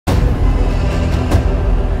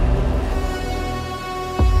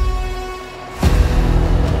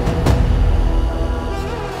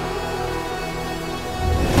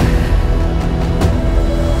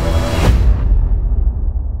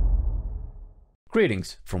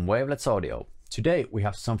Greetings from Wavelet's Audio. Today we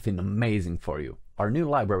have something amazing for you. Our new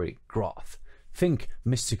library, GROTH. Think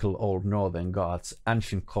mystical old northern gods,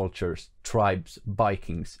 ancient cultures, tribes,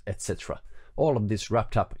 vikings, etc. All of this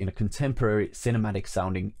wrapped up in a contemporary cinematic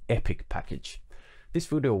sounding epic package. This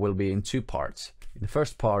video will be in two parts. In the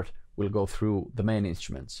first part we'll go through the main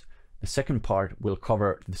instruments. The second part will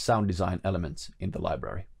cover the sound design elements in the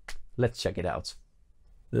library. Let's check it out.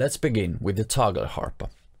 Let's begin with the Tagelharpa.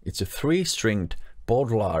 It's a 3-stringed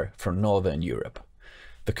baudelaire from Northern Europe.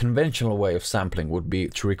 The conventional way of sampling would be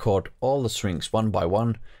to record all the strings one by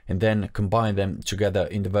one and then combine them together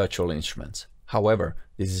in the virtual instruments. However,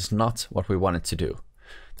 this is not what we wanted to do.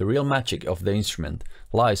 The real magic of the instrument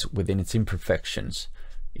lies within its imperfections.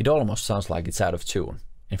 It almost sounds like it's out of tune,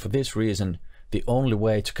 and for this reason, the only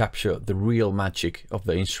way to capture the real magic of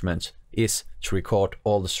the instrument is to record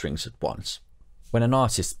all the strings at once. When an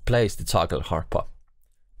artist plays the Tagelharpa,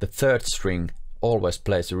 the third string always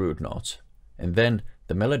plays the root notes, and then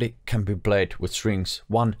the melody can be played with strings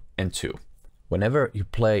 1 and 2. Whenever you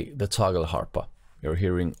play the Tagelharpa, you're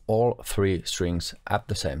hearing all 3 strings at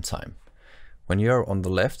the same time. When you're on the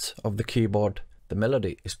left of the keyboard, the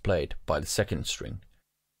melody is played by the second string.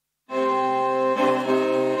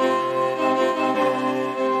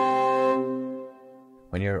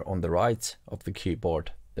 When you're on the right of the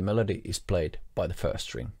keyboard, the melody is played by the first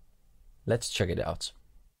string. Let's check it out.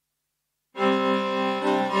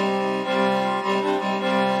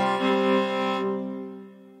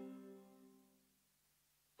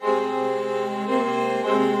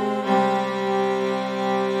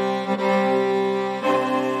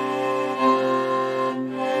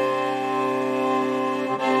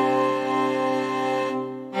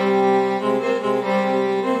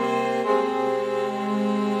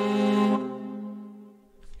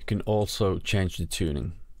 You can also change the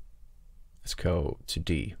tuning. Let's go to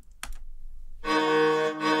D.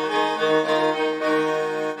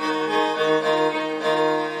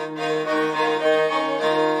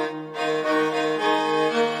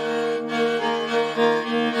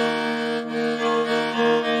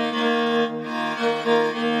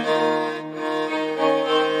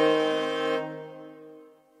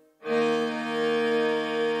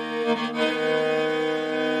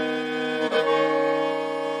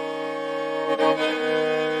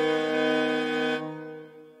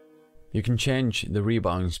 You can change the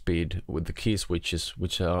rebounding speed with the key switches,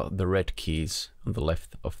 which are the red keys on the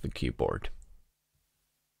left of the keyboard.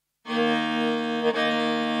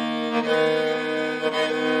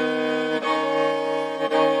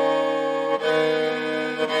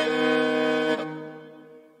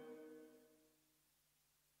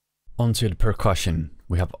 Onto the percussion.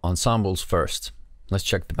 We have ensembles first. Let's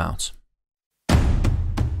check the mounds.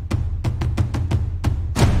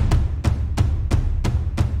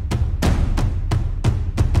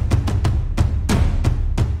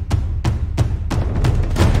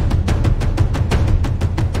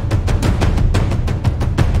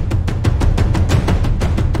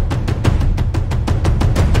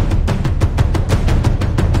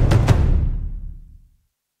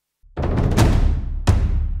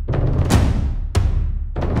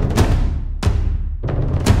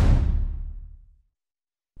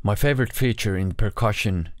 My favorite feature in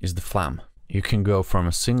percussion is the flam. You can go from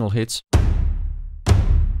a single hit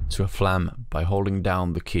to a flam by holding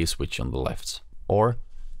down the key switch on the left, or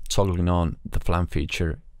toggling on the flam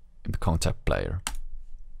feature in the kontakt player.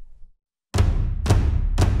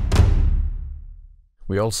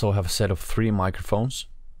 We also have a set of 3 microphones,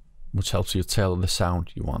 which helps you tell the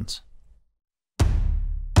sound you want.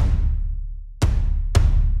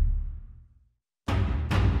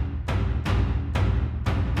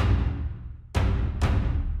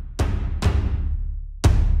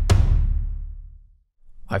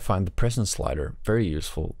 I find the presence slider very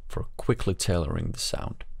useful for quickly tailoring the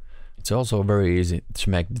sound. It's also very easy to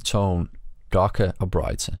make the tone darker or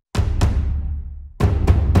brighter.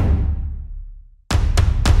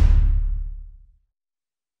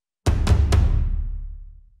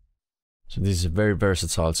 So this is a very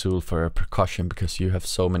versatile tool for percussion because you have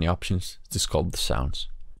so many options to sculpt the sounds.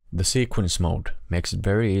 The sequence mode makes it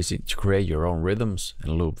very easy to create your own rhythms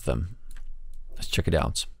and loop them. Let's check it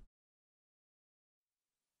out.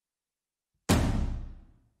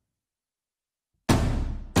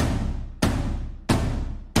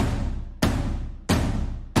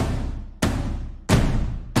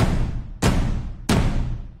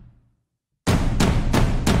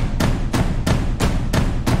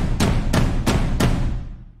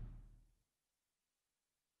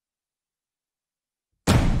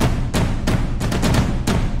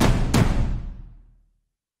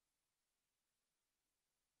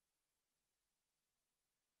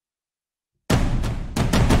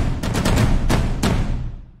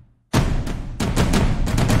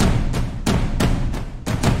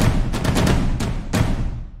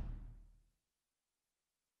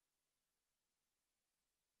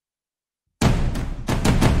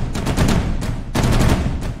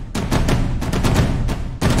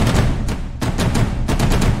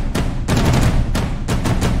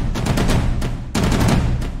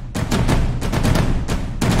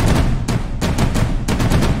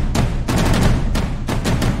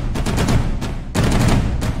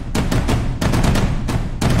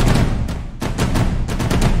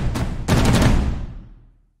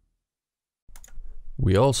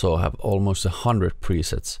 We also have almost 100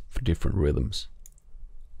 presets for different rhythms.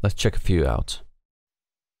 Let's check a few out.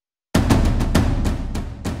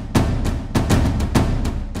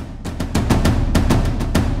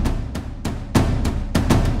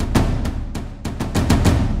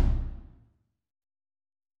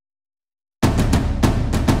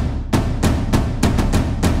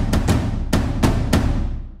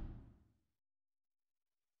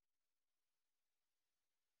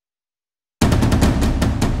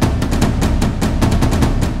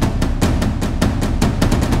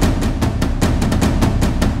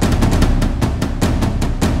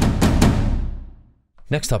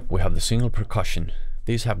 Next up we have the single percussion.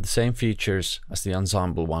 These have the same features as the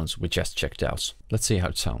ensemble ones we just checked out. Let's see how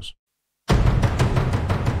it sounds.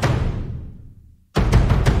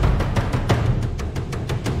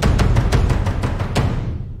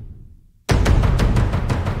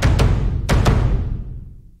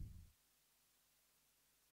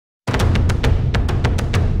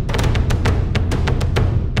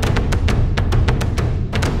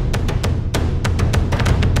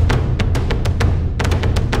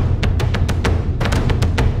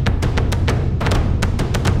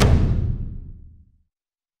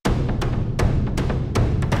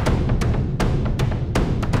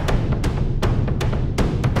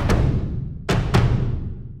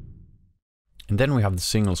 And then we have the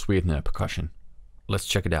single Sweetener percussion. Let's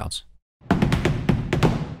check it out.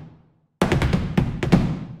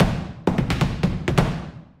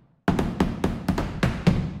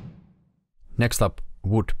 Next up,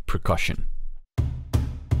 wood percussion.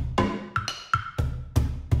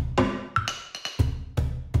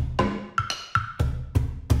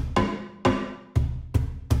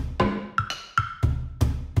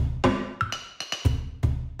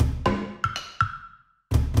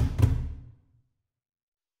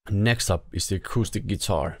 Next up is the acoustic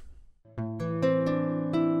guitar.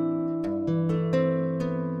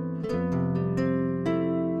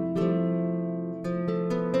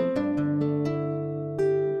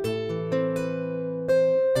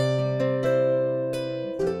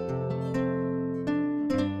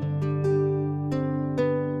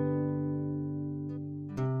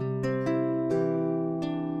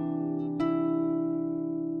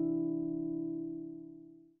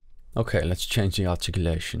 Okay, let's change the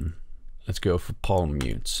articulation. Let's go for palm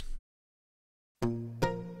mutes.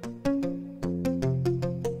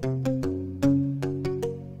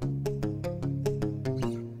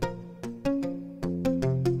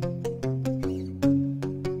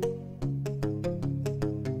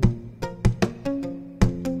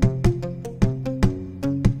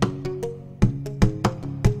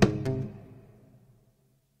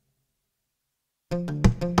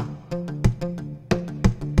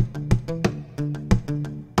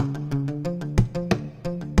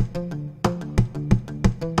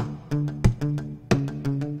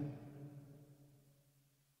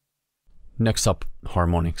 Next up,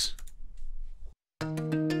 harmonics.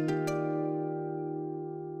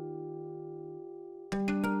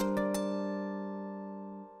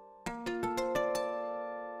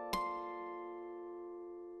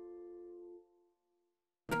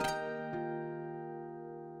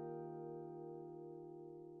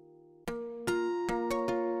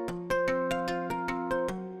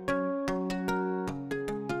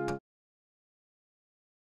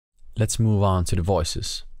 Let's move on to the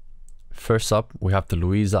voices. First up, we have the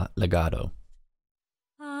Luiza Legato.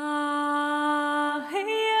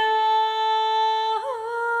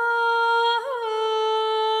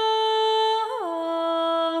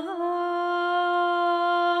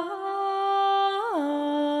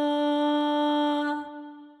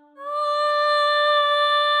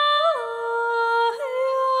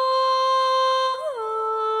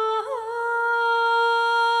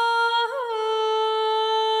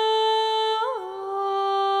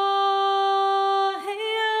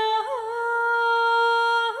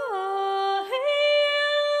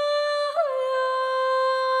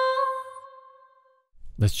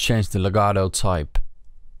 Let's change the legato type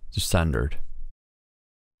to standard.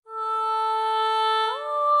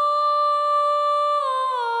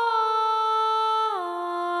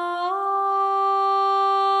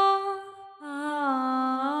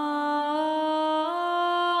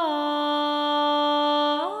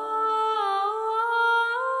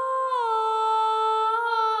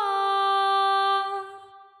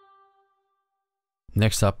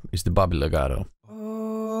 Next up is the bobby legato.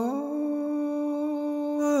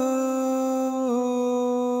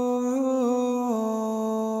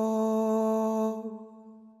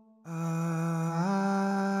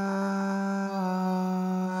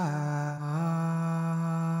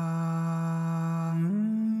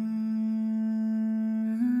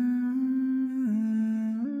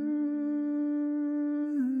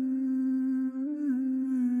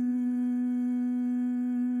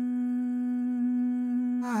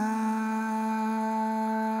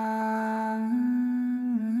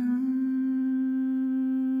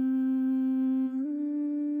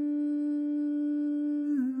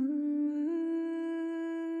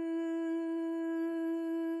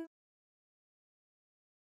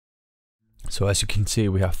 So as you can see,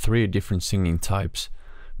 we have 3 different singing types.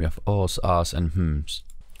 We have ahs, ahs and hms.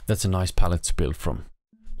 That's a nice palette to build from.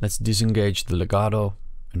 Let's disengage the legato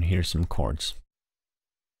and hear some chords.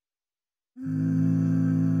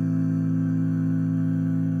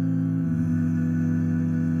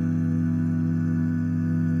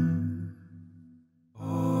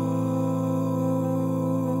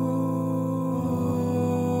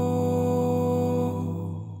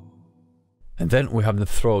 And then we have the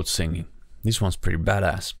throat singing. This one's pretty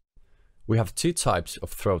badass. We have 2 types of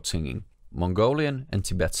throat singing, Mongolian and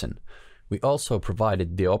Tibetan. We also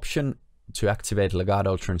provided the option to activate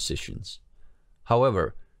legato transitions.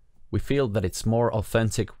 However, we feel that it's more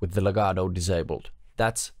authentic with the legato disabled.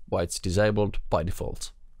 That's why it's disabled by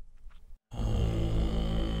default.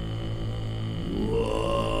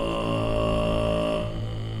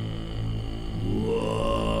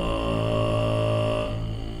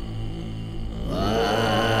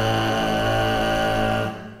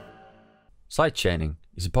 Sidechaining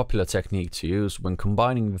is a popular technique to use when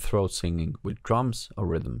combining the throat singing with drums or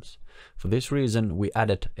rhythms. For this reason, we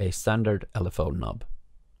added a standard LFO knob.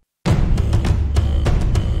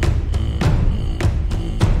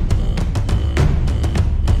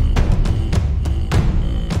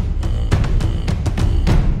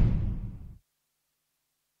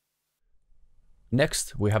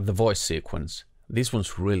 Next, we have the voice sequence. This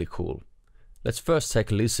one's really cool. Let's first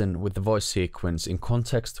take a listen with the voice sequence in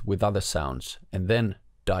context with other sounds, and then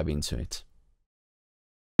dive into it.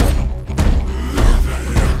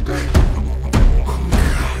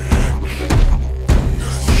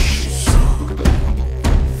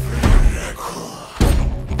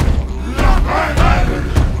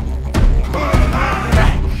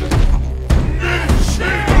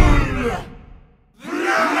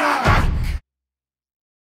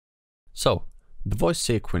 So, the voice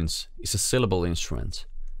sequence is a syllable instrument.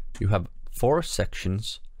 You have 4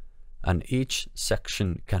 sections, and each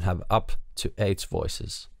section can have up to 8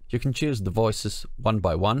 voices. You can choose the voices one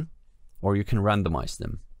by one, or you can randomize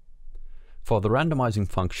them. For the randomizing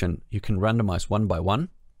function, you can randomize one by one,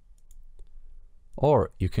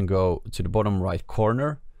 or you can go to the bottom right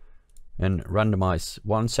corner and randomize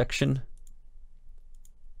one section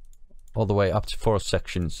all the way up to 4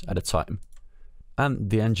 sections at a time. And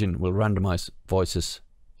the engine will randomize voices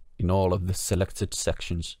in all of the selected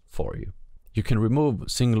sections for you. You can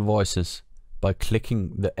remove single voices by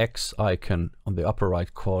clicking the X icon on the upper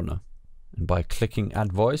right corner. And by clicking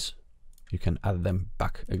Add Voice, you can add them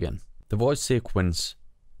back again. The voice sequence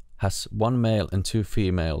has 1 male and 2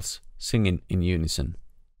 females singing in unison.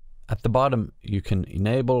 At the bottom, you can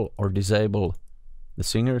enable or disable the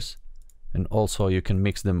singers, and also you can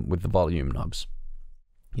mix them with the volume knobs.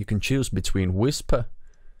 You can choose between whisper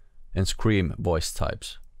and scream voice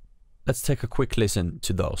types. Let's take a quick listen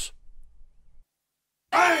to those.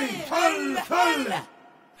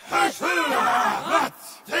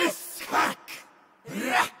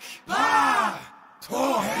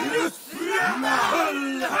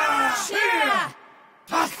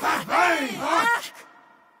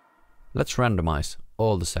 Let's randomize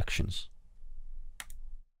all the sections.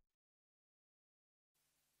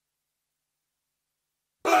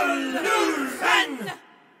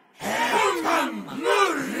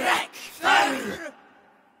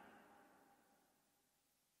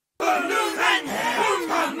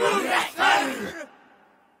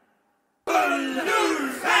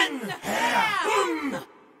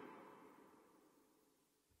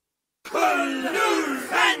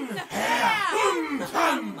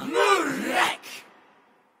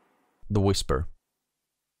 The whisper.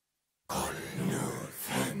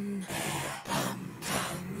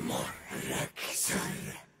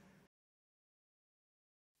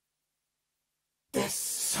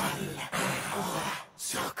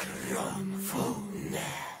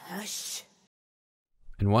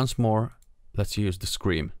 And once more, let's use the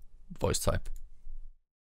scream voice type.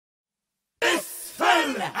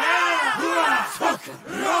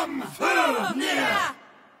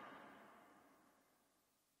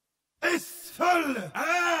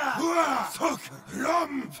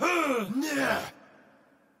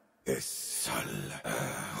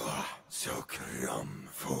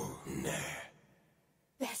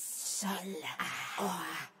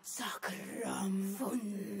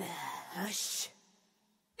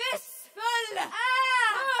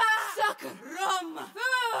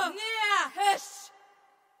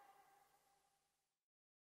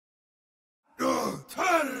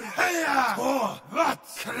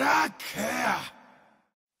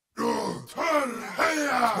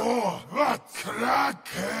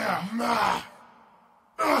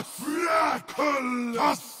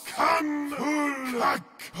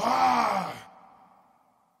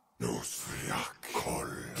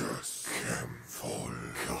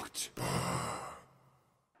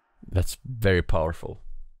 That's very powerful.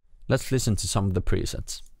 Let's listen to some of the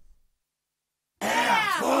presets.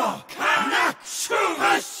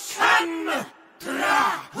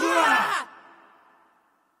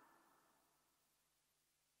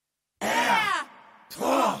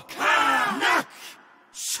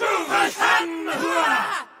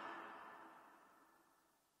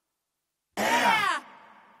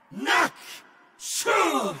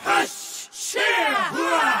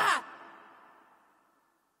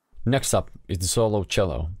 Next up is the solo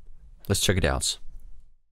cello. Let's check it out.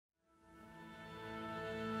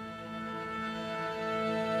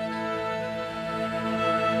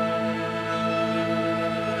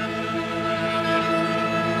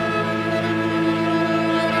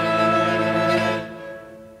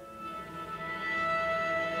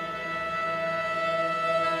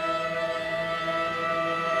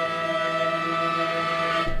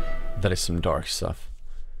 That is some dark stuff.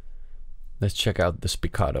 Let's check out the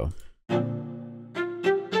spiccato.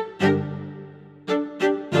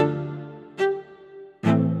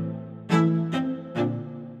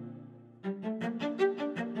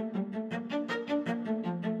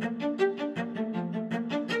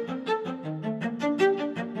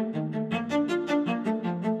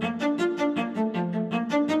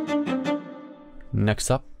 Next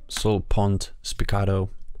up, sol pont spiccato.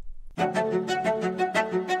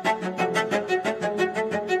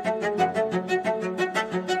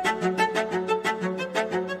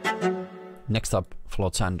 Next up,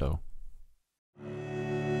 flottando.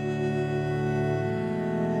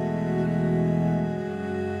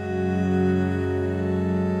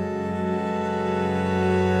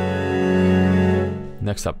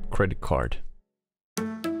 Next up, credit card.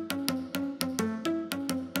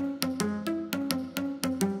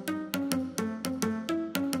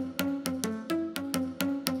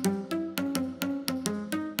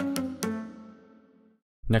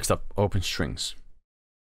 Next up, open strings.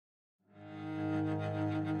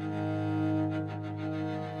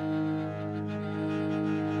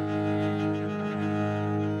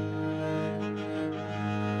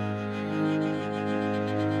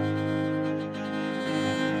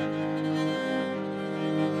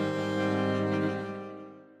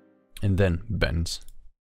 And then bends.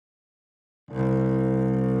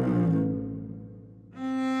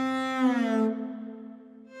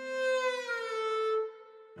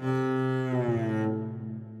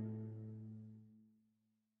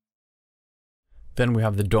 Then we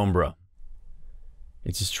have the Dombra.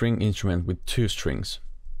 It's a string instrument with 2 strings.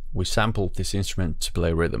 We sampled this instrument to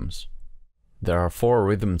play rhythms. There are 4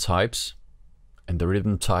 rhythm types, and the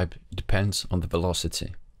rhythm type depends on the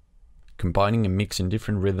velocity. Combining and mixing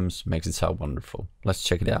different rhythms makes it sound wonderful. Let's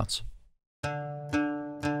check it out.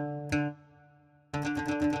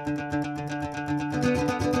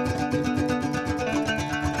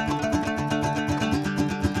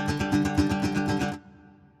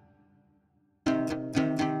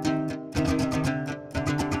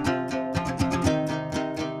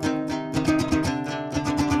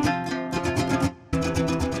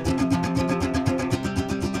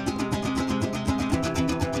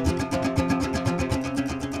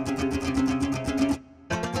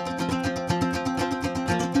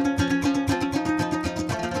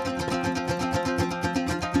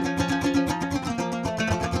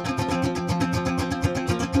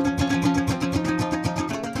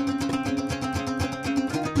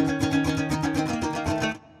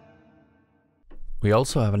 We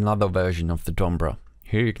also have another version of the Dombra.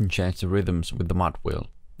 Here you can change the rhythms with the mud wheel.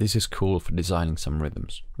 This is cool for designing some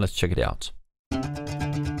rhythms. Let's check it out.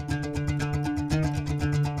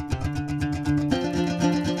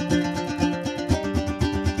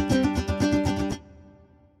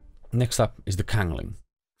 Next up is the Kangling.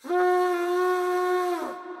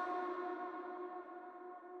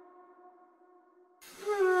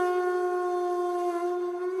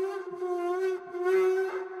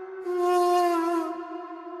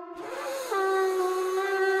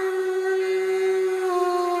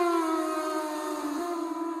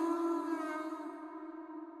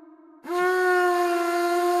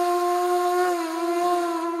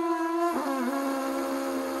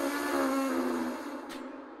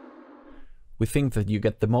 We think that you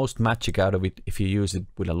get the most magic out of it if you use it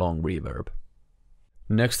with a long reverb.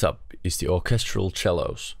 Next up is the Orchestral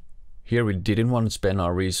Cellos. Here we didn't want to spend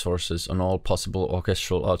our resources on all possible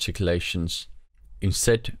orchestral articulations.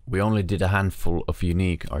 Instead, we only did a handful of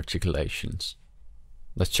unique articulations.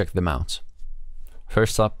 Let's check them out.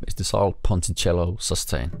 First up is the sol ponticello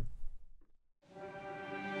sustain.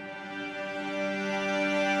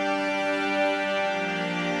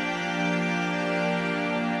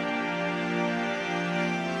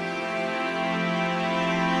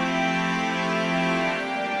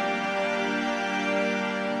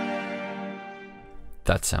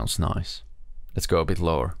 That sounds nice. Let's go a bit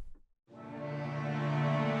lower.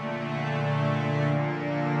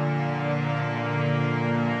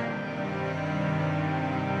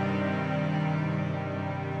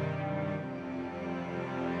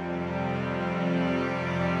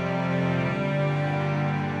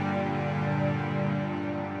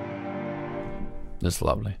 That's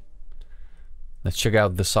lovely. Let's check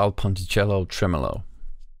out the Sal Ponticello Tremolo.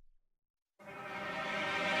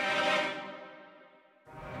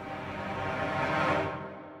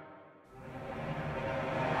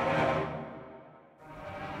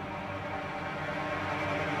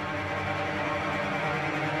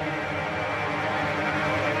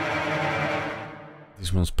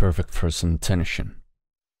 This one's perfect for some tension.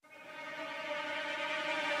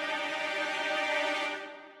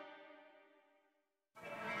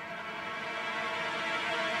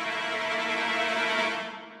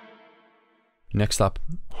 Next up,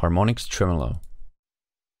 harmonics tremolo.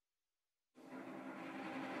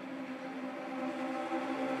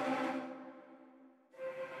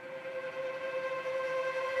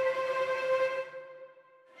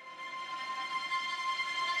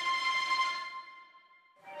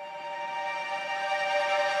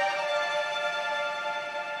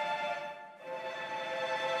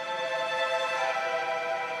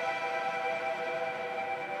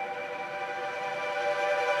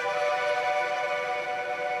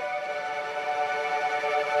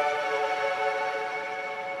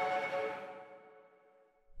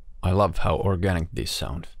 I love how organic these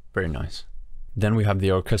sound. Very nice. Then we have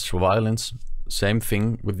the Orchestra Violins. Same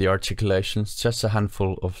thing with the articulations, just a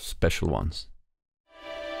handful of special ones.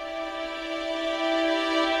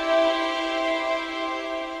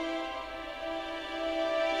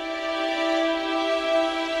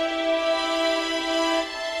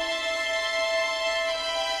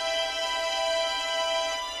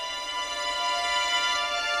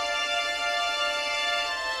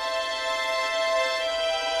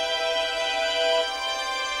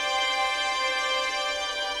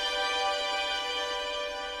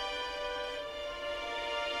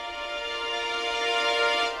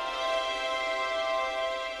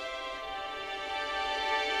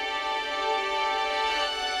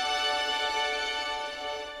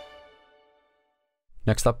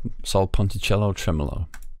 Next up, Sal Ponticello Tremolo.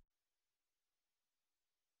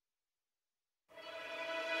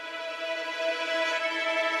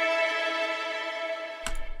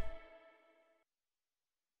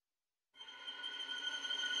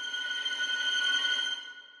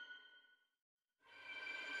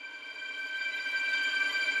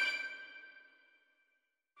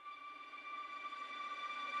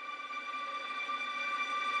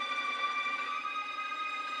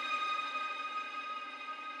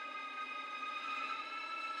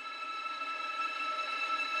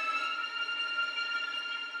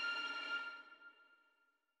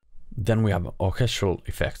 Then we have Orchestral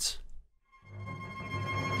Effects.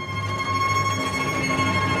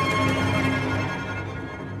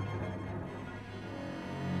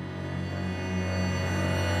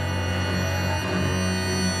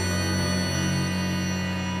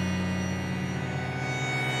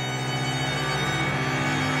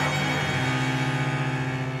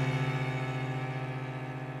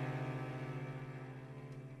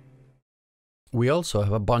 We also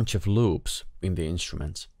have a bunch of loops in the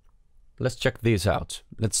instruments. Let's check these out.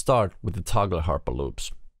 Let's start with the Tagelharpa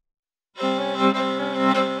Loops.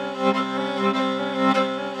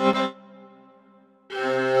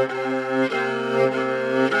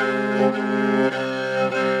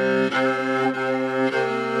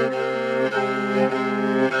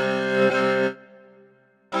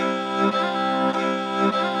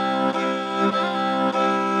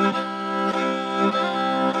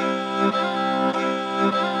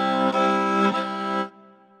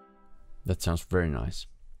 That sounds very nice.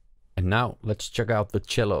 And now let's check out the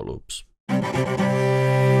Cello Loops.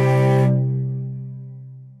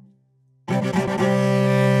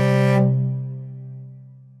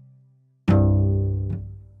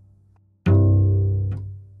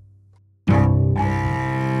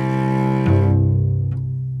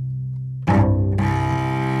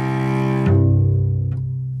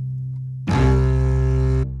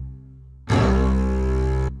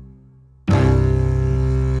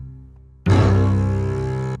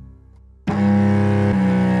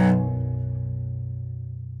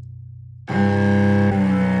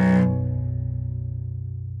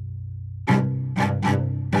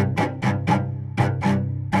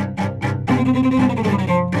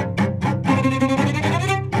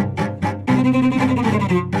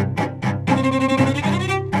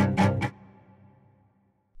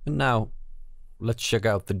 And now, let's check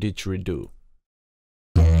out the Didgeridoo.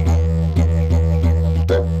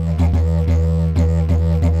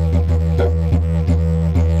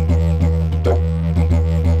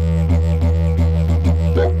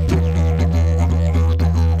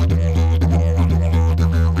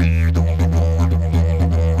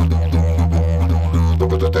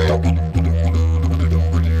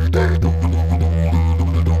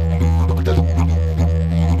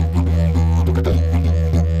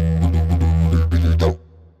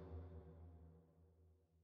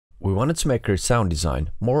 wanted to make our sound design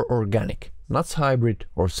more organic, not hybrid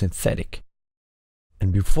or synthetic.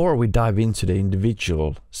 And before we dive into the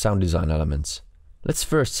individual sound design elements, let's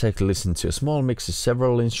first take a listen to a small mix of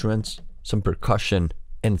several instruments, some percussion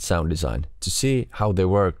and sound design to see how they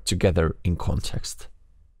work together in context.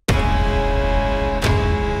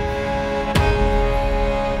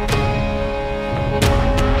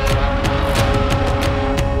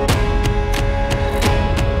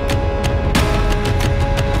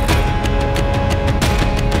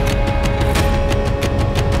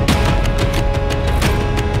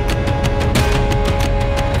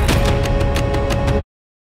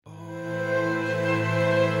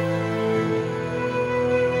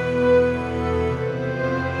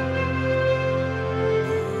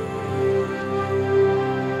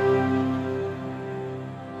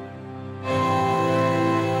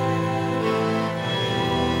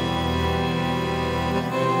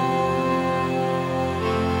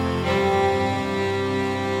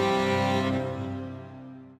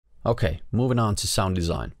 Okay, moving on to sound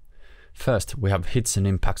design. First, we have hits and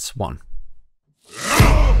impacts 1.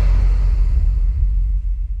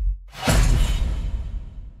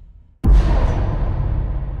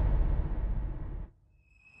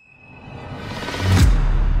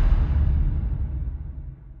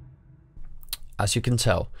 As you can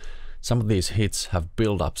tell, some of these hits have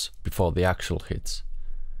build-ups before the actual hits.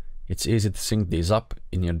 It's easy to sync these up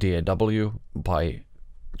in your DAW by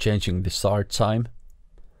changing the start time,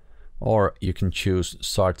 or you can choose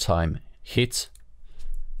start time hit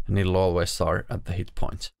and it'll always start at the hit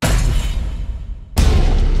point.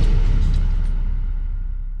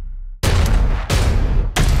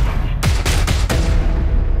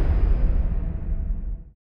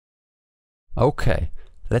 Okay,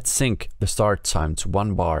 let's sync the start time to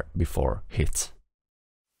 1 bar before hit.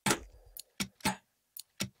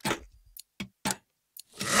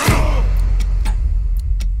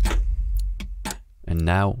 And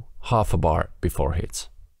now half a bar before hit.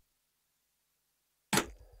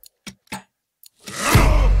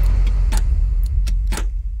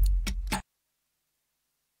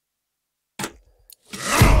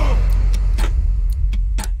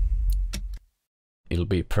 It'll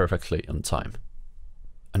be perfectly on time.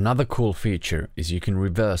 Another cool feature is you can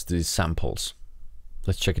reverse these samples.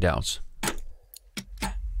 Let's check it out.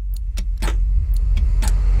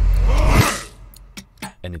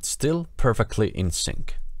 And it's still perfectly in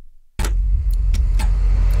sync.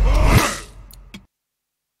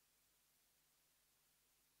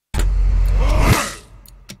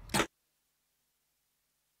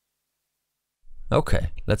 Okay,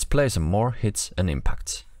 let's play some more hits and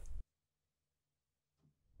impacts.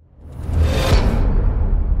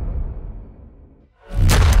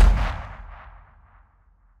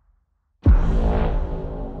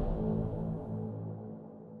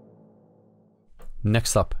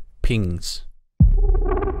 Next up, pings.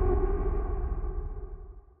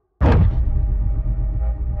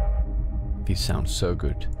 These sound so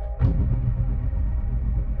good.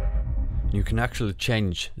 You can actually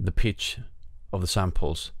change the pitch of the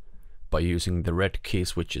samples by using the red key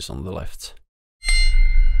switches on the left.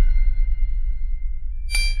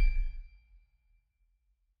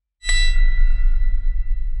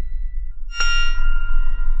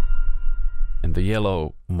 And the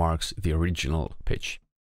yellow marks the original pitch.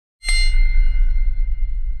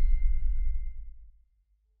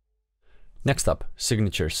 Next up,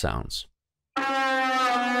 signature sounds.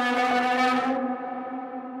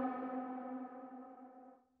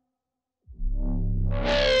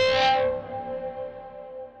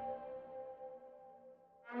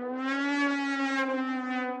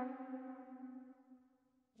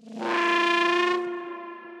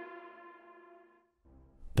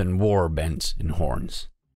 Then war bends in horns.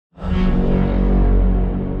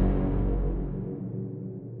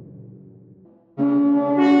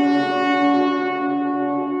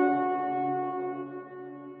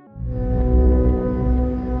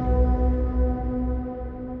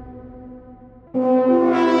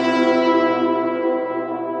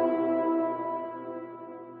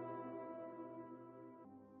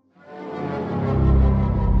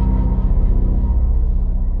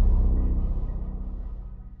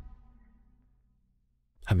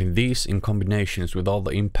 Having these in combinations with all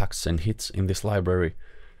the impacts and hits in this library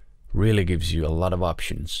really gives you a lot of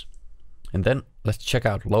options. And then let's check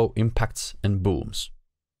out low impacts and booms.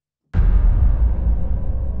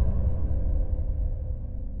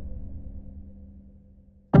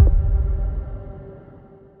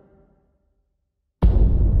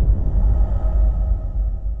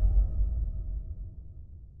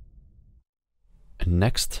 And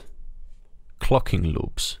next, clocking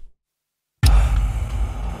loops.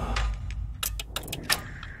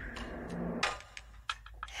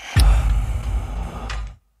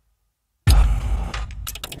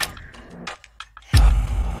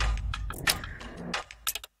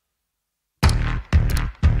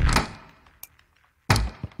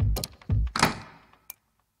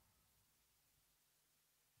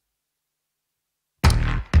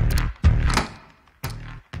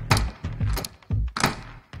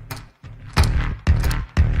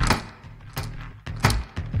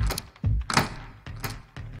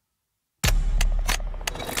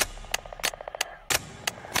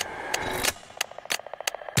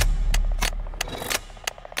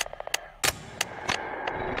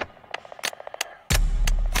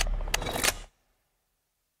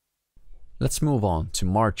 Let's move on to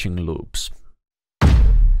marching loops.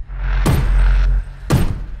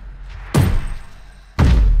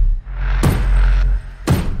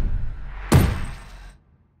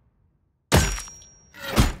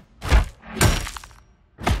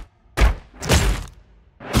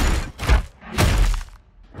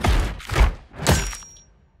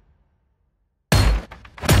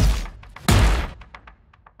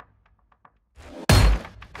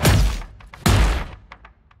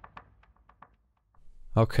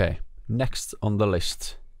 Okay, next on the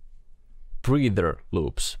list, breather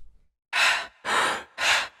loops.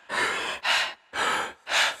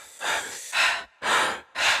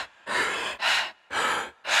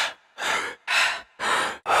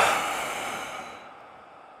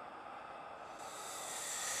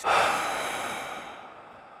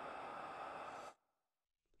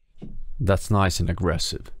 That's nice and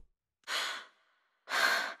aggressive.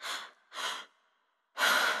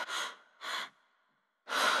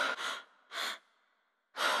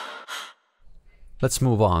 Let's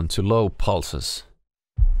move on to low pulses.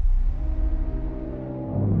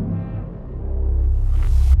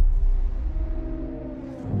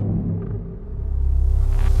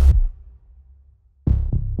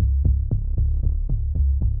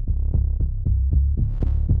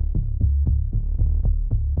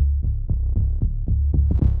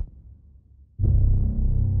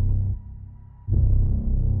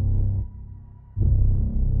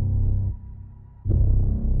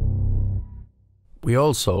 We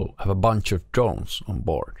also have a bunch of drones on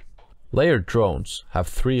board. Layered drones have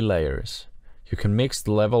 3 layers. You can mix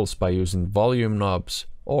the levels by using volume knobs,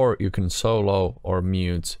 or you can solo or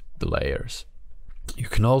mute the layers. You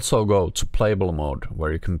can also go to playable mode,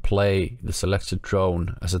 where you can play the selected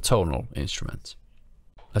drone as a tonal instrument.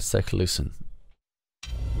 Let's take a listen.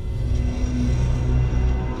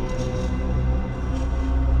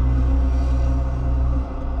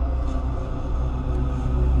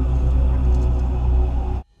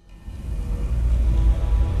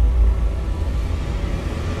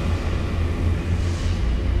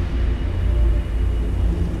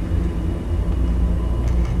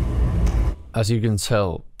 As you can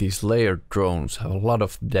tell, these layered drones have a lot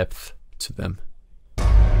of depth to them.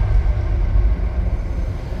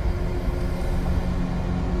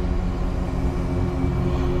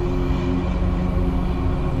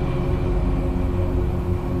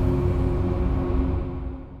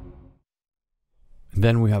 And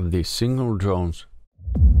then we have these single drones.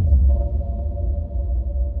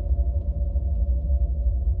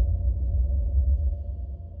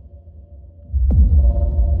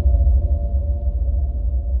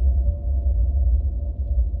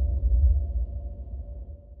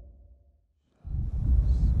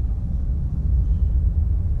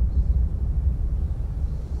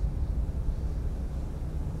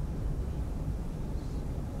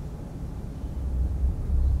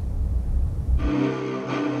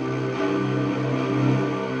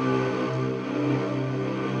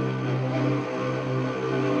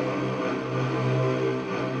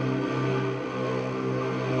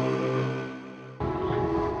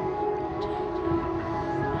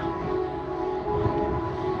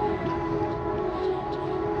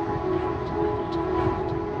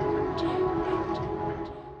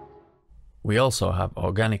 We also have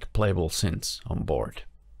organic playable synths on board.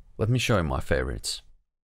 Let me show you my favorites.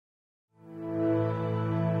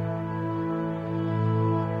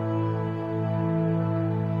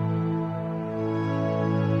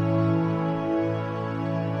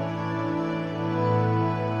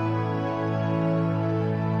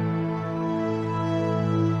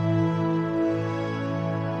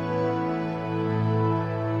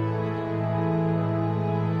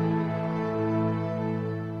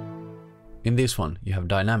 In this one, you have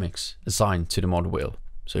dynamics assigned to the mod wheel,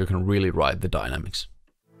 so you can really ride the dynamics.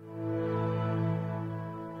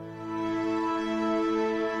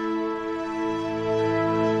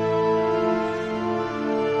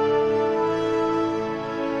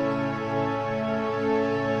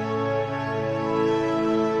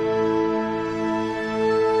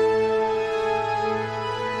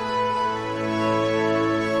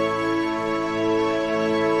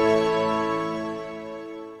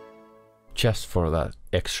 Just for that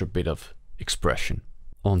extra bit of expression.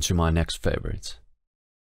 On to my next favorites.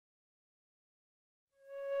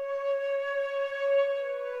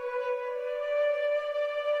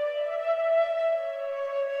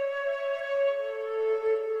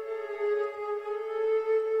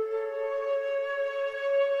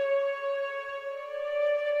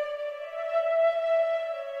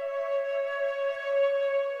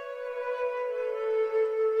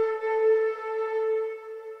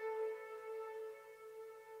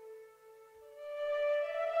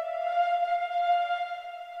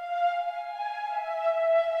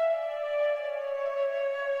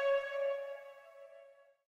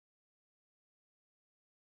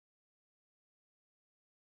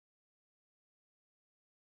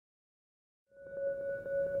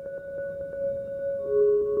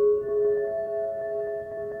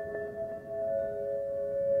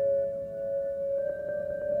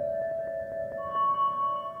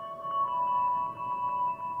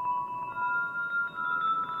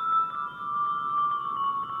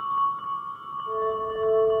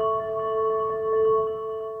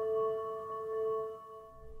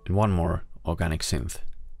 and one more organic synth.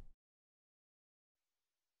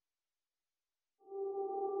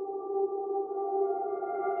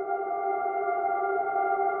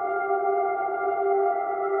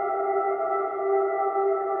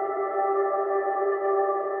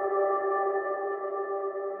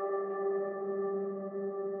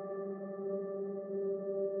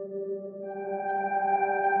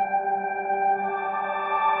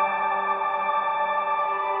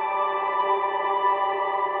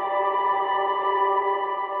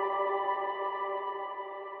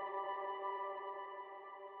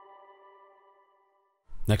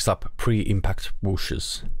 Next up, pre-impact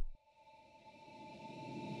whooshes.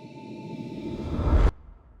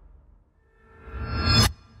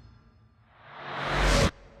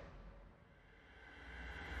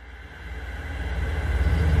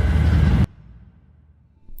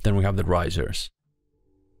 Then we have the risers.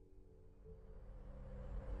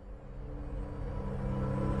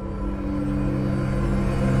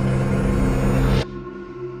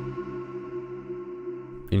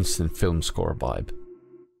 Instant film score vibe.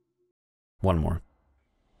 One more.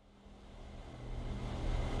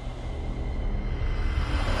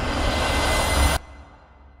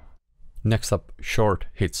 Next up, short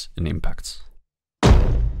hits and impacts.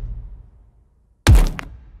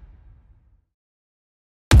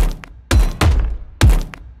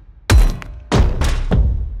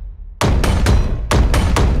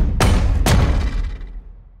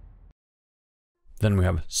 Then we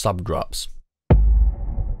have sub drops.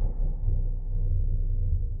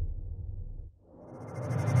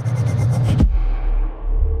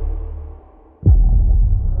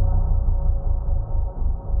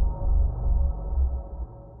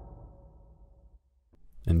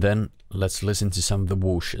 And then let's listen to some of the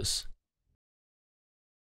whooshes.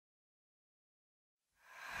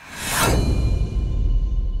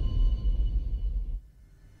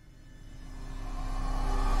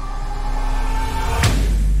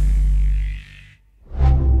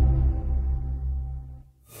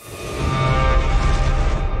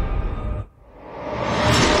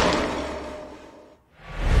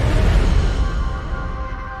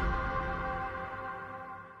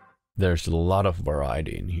 There's a lot of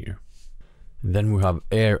variety in here. And then we have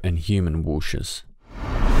air and human whooshes.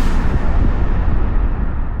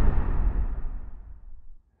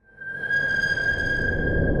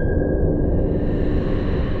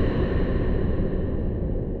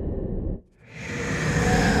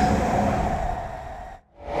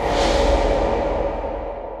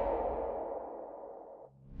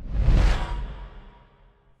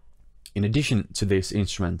 In addition to these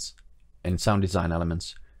instruments and sound design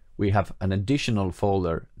elements, we have an additional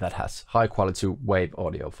folder that has high quality wave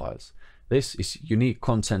audio files. This is unique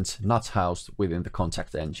content not housed within the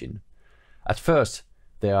Kontakt engine. At first,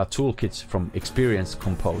 there are toolkits from experienced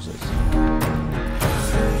composers.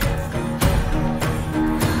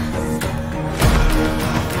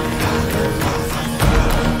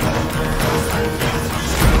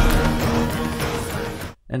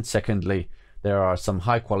 And secondly, there are some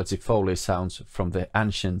high quality Foley sounds from the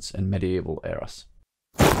ancient and medieval eras.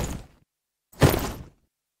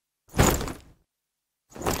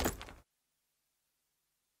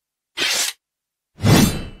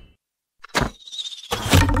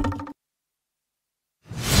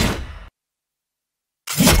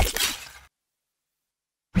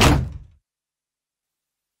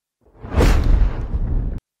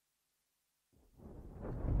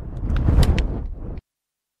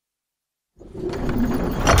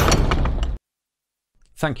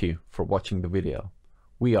 Thank you for watching the video.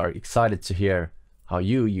 We are excited to hear how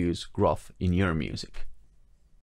you use GROTH in your music.